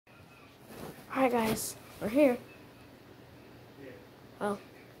Alright guys, we're here. Well,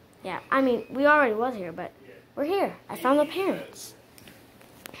 yeah, I mean, we already was here, but we're here. I found the parents.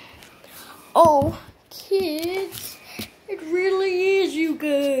 Oh, kids, it really is you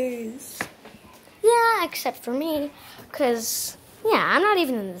guys. Yeah, except for me, because, yeah, I'm not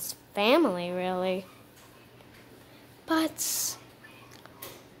even in this family, really. But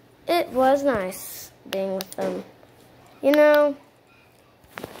it was nice being with them. You know,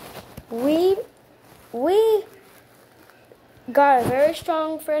 we got a very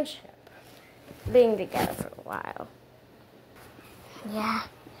strong friendship being together for a while. Yeah.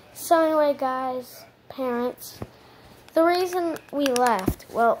 So anyway, guys, parents, the reason we left,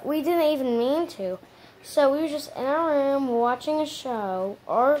 well, we didn't even mean to. So we were just in our room watching a show,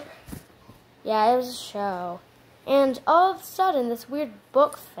 yeah, it was a show. And all of a sudden, this weird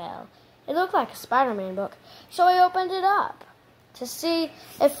book fell. It looked like a Spider-Man book. So I opened it up to see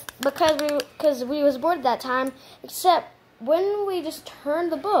if, because we was bored at that time, except when we just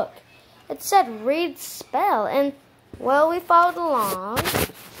turned the book, it said read spell. And, well, we followed along.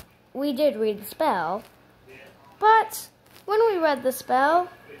 We did read the spell. But when we read the spell,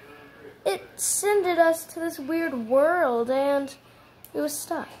 it sent us to this weird world, and we was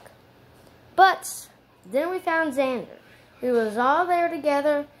stuck. But then we found Xander. We was all there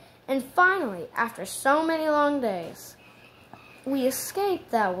together, and finally, after so many long days, we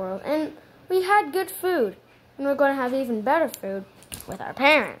escaped that world, and we had good food, and we're going to have even better food with our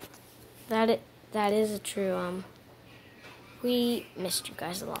parents. That is true. We missed you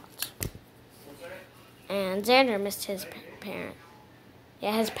guys a lot. And Xander missed his parent.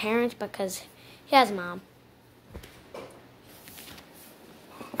 Yeah, his parents, because he has a mom.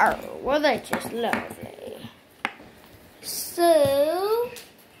 Oh, well, that's just lovely. So,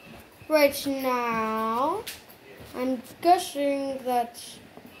 right now, I'm guessing that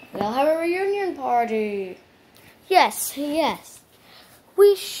we'll have a reunion party. Yes.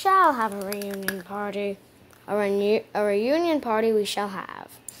 We shall have a reunion party. A reunion party we shall have.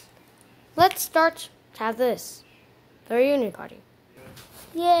 Let's start to have this. The reunion party.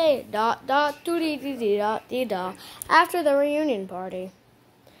 Yay! Dot. After the reunion party.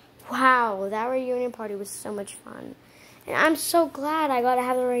 Wow, that reunion party was so much fun. And I'm so glad I got to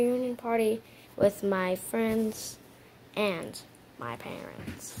have the reunion party with my friends and my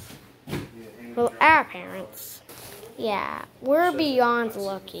parents. Well, our parents. Yeah, we're beyond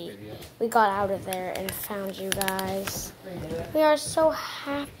lucky. We got out of there and found you guys. We are so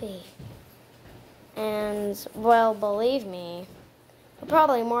happy. And, well, believe me, we're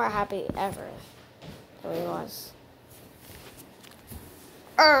probably more happy ever than we was.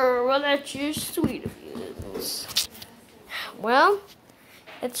 Oh, well, that's just sweet of you. Well,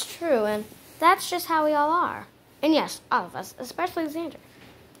 it's true, and that's just how we all are. And yes, all of us, especially Xander.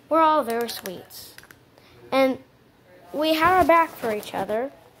 We're all very sweet. And we had our back for each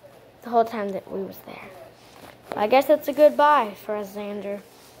other the whole time that we was there. But I guess that's a goodbye for us, Xander.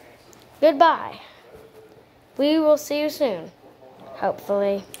 Goodbye. We will see you soon,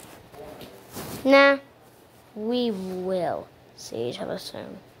 hopefully. Nah, we will see each other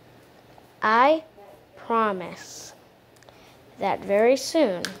soon. I promise that very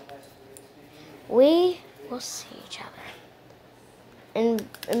soon we will see each other.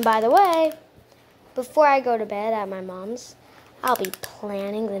 And by the way, before I go to bed at my mom's, I'll be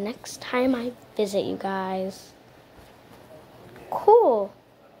planning the next time I visit you guys. Cool.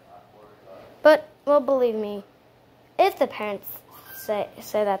 But, well, believe me, if the parents say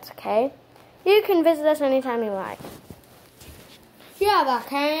that's okay, you can visit us anytime you like. Yeah, I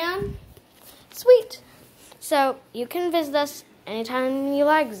can. Sweet. So, you can visit us anytime you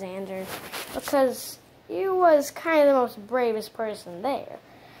like, Xander, because you was kind of the most bravest person there.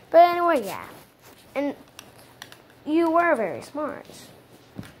 But anyway, yeah. And you were very smart.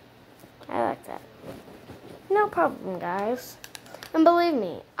 I like that. No problem, guys. And believe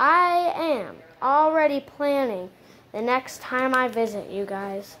me, I am already planning the next time I visit you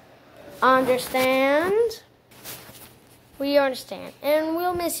guys. Understand? We understand. And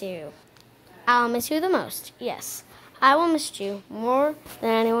we'll miss you. I'll miss you the most. Yes, I will miss you more than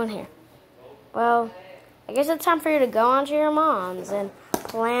anyone here. Well, I guess it's time for you to go on to your moms and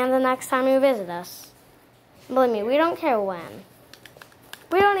plan the next time you visit us. Believe me, we don't care when.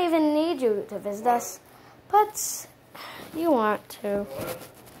 We don't even need you to visit us, but you want to.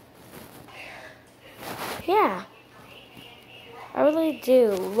 Yeah, I really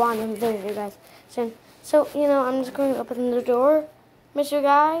do want to visit you guys soon. So, you know, I'm just going to open the door. Miss you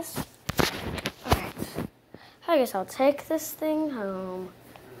guys. Alright. I guess I'll take this thing home.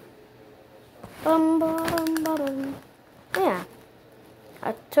 Yeah.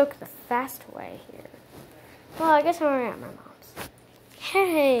 I took the fast way here. Well, I guess I'm already at my mom's.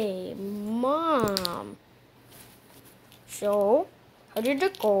 Hey, Mom. So, how did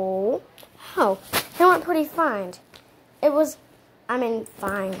it go? Oh, it went pretty fine. Fine.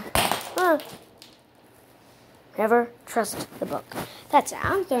 Never trust the book. That's it.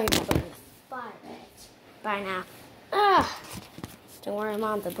 I'm throwing the book in the fire pit. Bye now. Don't worry,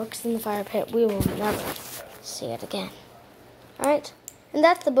 Mom. The book's in the fire pit. We will never see it again. Alright? And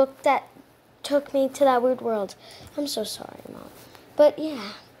that's the book that took me to that weird world. I'm so sorry, Mom. But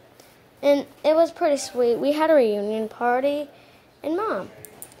yeah. And it was pretty sweet. We had a reunion party. And Mom,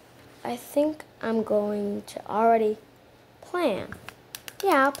 I think I'm going to already plan.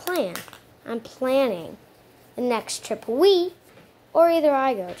 Yeah, I'll plan. I'm planning the next trip or either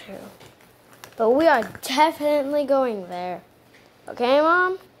I go to. But we are definitely going there. Okay,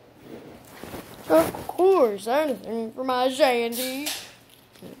 Mom? Of course, anything for my Sandy.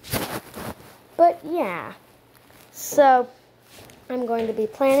 But yeah, so I'm going to be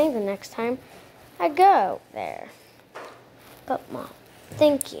planning the next time I go there. But Mom,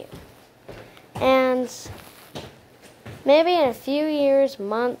 thank you. And maybe in a few years,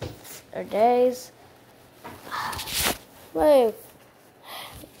 months, or days,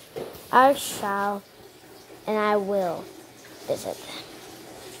 I shall and I will visit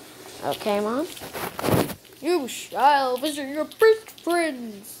them. Okay, Mom? You shall visit your best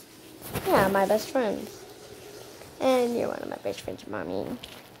friends. Yeah, my best friends. And you're one of my best friends, Mommy.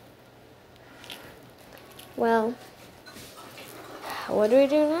 Well, what do we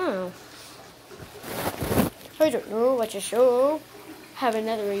do now? I don't know what to show. Have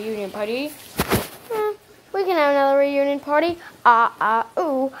another reunion party. We can have another reunion party.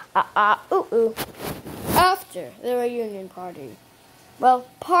 Ooh. After the reunion party. Well,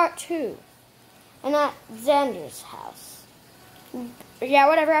 part 2. And at Xander's house. Yeah,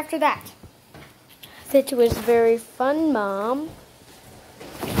 whatever after that. It was very fun, Mom.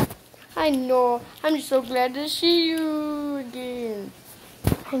 I know. I'm just so glad to see you again.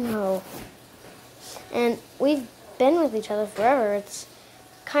 I know. And we've been with each other forever. It's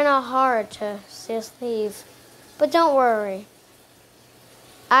kind of hard to see us leave. But don't worry.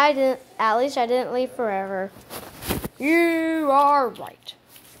 At least I didn't leave forever. You are right.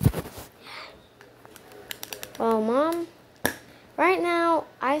 Well, Mom, right now,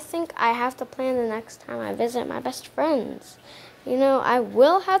 I think I have to plan the next time I visit my best friends. You know, I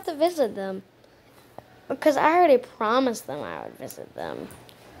will have to visit them. Because I already promised them I would visit them.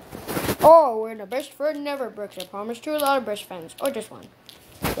 Oh, we're the best friend never breaks a promise to a lot of best friends. Or just one.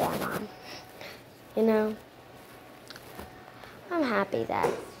 Yeah, Mom. You know, I'm happy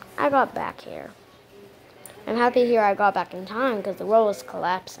that I got back here. I'm happy here I got back in time because the world was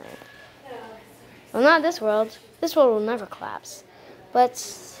collapsing. Well, not this world. This world will never collapse. But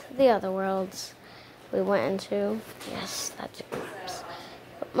the other worlds we went into, yes, that did collapse.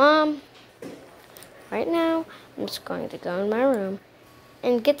 But Mom, right now, I'm just going to go in my room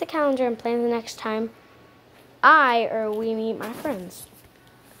and get the calendar and plan the next time we meet my friends.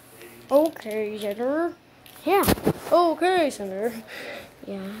 Okay, Senator. Yeah. Okay, Senator.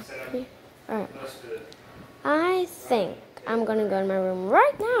 Yeah. Alright. I think I'm going to go in my room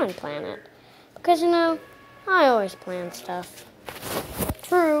right now and plan it. Because, you know, I always plan stuff.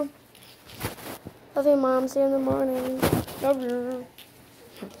 True. Love you, Mom. See you in the morning. Love you.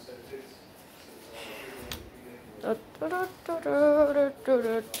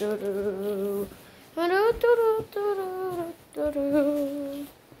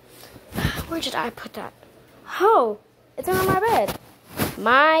 Where did I put that? Oh, it's under my bed.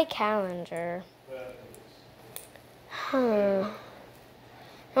 My calendar.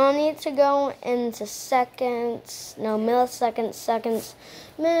 I'll need to go into milliseconds, seconds,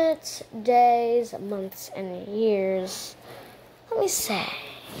 minutes, days, months, and years. Let me say.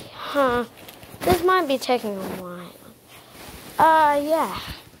 This might be taking a while. Yeah.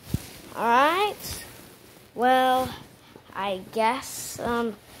 Alright. Well, I guess,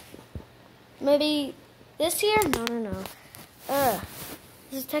 maybe this year? No.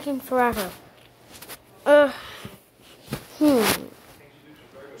 This is taking forever.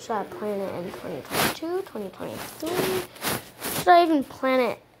 Should I plan it in 2022, 2023? Should I even plan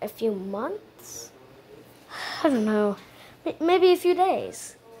it a few months? I don't know. Maybe a few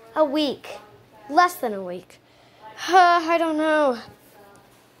days. A week. Less than a week. I don't know.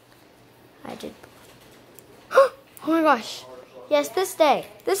 I did. Oh my gosh. Yes, this day.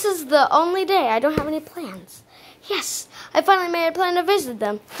 This is the only day I don't have any plans. Yes, I finally made a plan to visit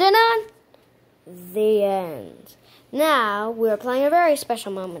them. Ta-da! The end. Now, we are playing a very special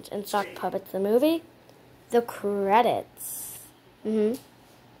moment in Sock Puppets the movie. The credits.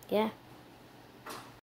 Yeah.